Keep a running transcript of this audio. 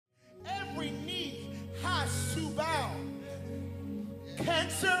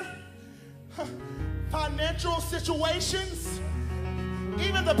cancer, financial situations,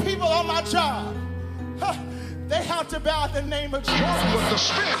 even the people on my job, they have to bow at the name of Jesus.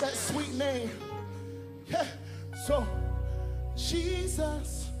 That sweet name. Yeah. So,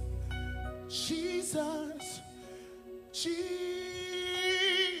 Jesus, Jesus, Jesus.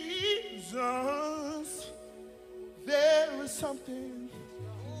 There is something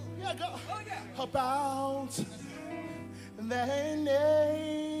about that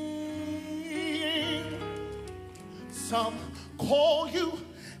name. Some call you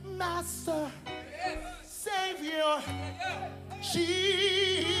Master, Savior,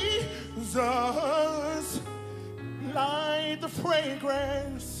 Jesus, like the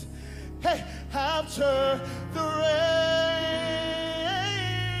fragrance, hey, after the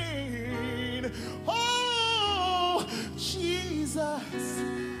rain. Oh, Jesus,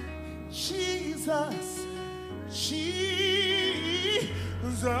 Jesus, Jesus.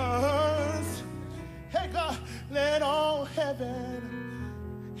 Hey, God, let all heaven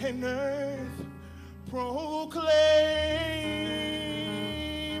and earth proclaim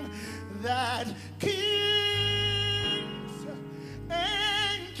that kings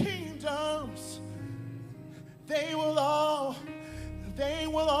and kingdoms, they will all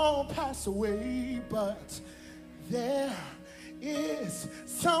pass away, but there is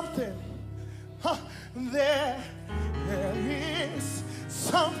something, there is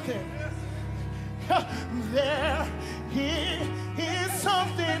something, there is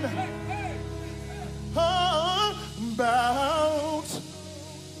something about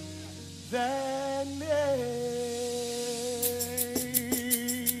that name.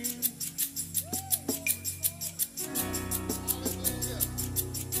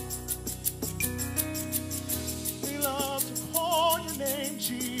 We love to call your name,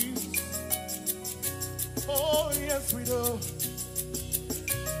 Jesus. Oh, yes, we do.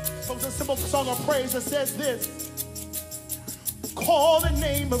 So it's a simple song of praise that says this. Call the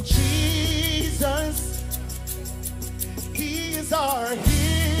name of Jesus. He is our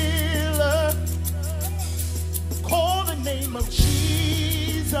healer. Call the name of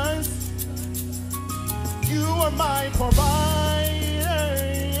Jesus. You are my provider.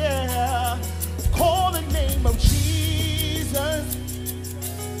 Yeah. Call the name of Jesus.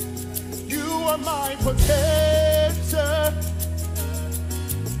 You are my protector.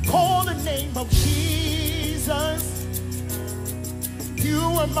 Call the name of Jesus. You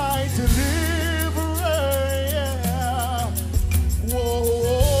are my deliverer, yeah. Whoa,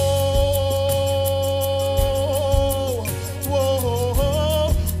 whoa, whoa, whoa,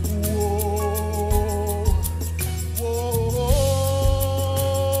 whoa,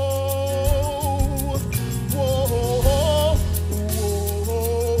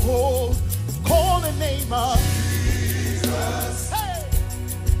 whoa. Call the name of Jesus. Hey,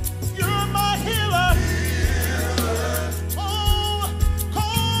 you're my healer.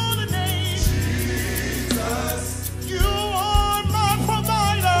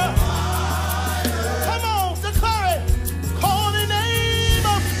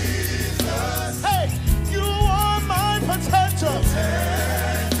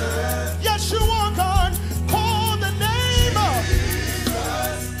 Yes, you are God. Call the name of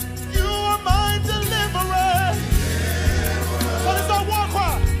Jesus. You are my deliverer. What is our war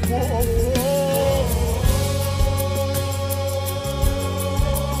cry? Whoa.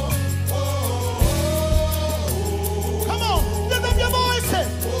 Come on, lift up your voices.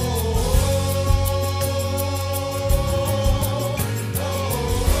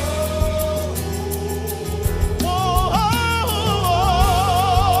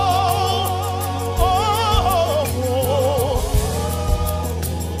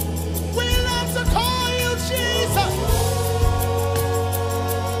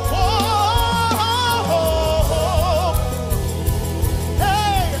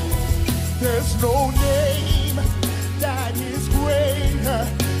 There's no name that is greater,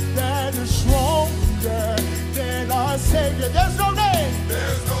 that is stronger than our Savior. There's no name.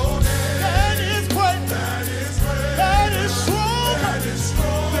 There's no name that is great, that is stronger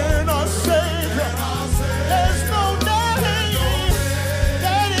than our Savior. There's no name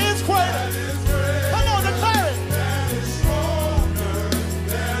that is greater. Come on, declare it. That is stronger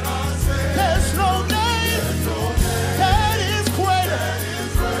than our Savior. There's no name that is greater.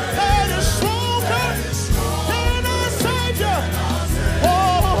 That is stronger than our Savior.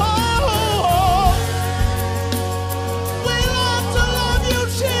 Oh, we love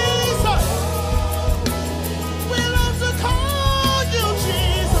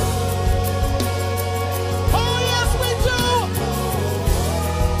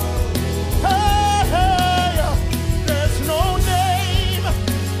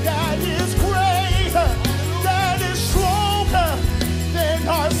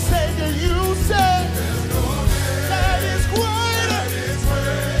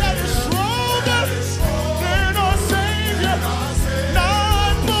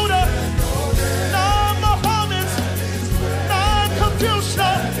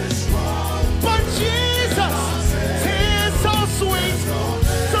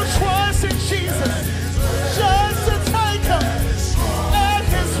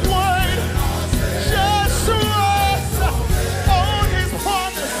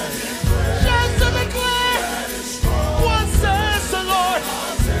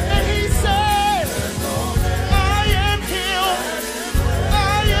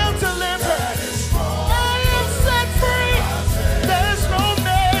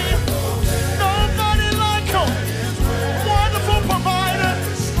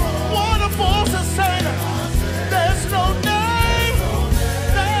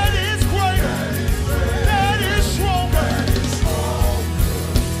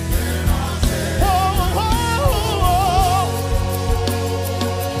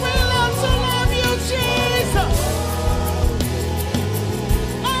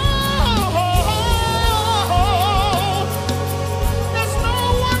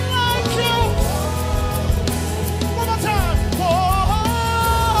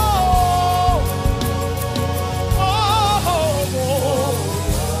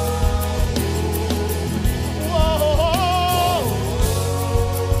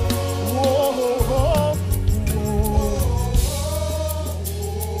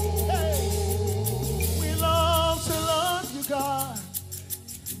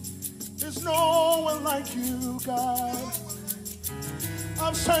like you, God.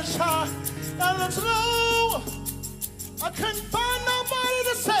 I'm searched high and looked low. I couldn't find nobody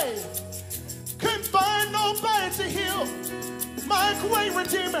to save. Couldn't find nobody to heal. My great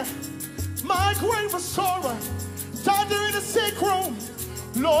Redeemer, my great Restorer. Doctor in the sick room,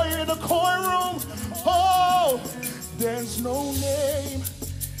 lawyer in the courtroom. Oh, there's no name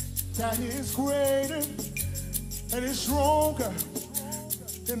that is greater and is stronger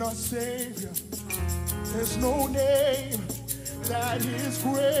than our Savior. There's no name that is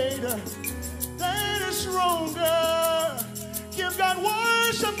greater, that is stronger. Give God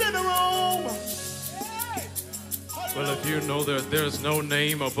worship in the room. Well, if you know that there's no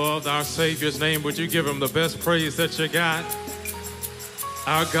name above our Savior's name, would you give him the best praise that you got?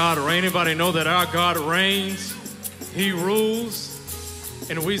 Our God reigns. Anybody know that our God reigns? He rules,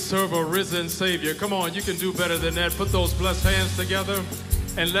 and we serve a risen Savior. Come on, you can do better than that. Put those blessed hands together,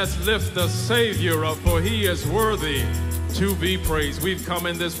 and let's lift the Savior up, for he is worthy to be praised. We've come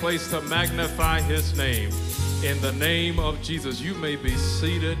in this place to magnify his name. In the name of Jesus, you may be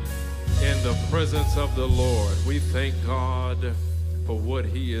seated in the presence of the Lord. We thank God for what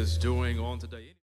he is doing on today.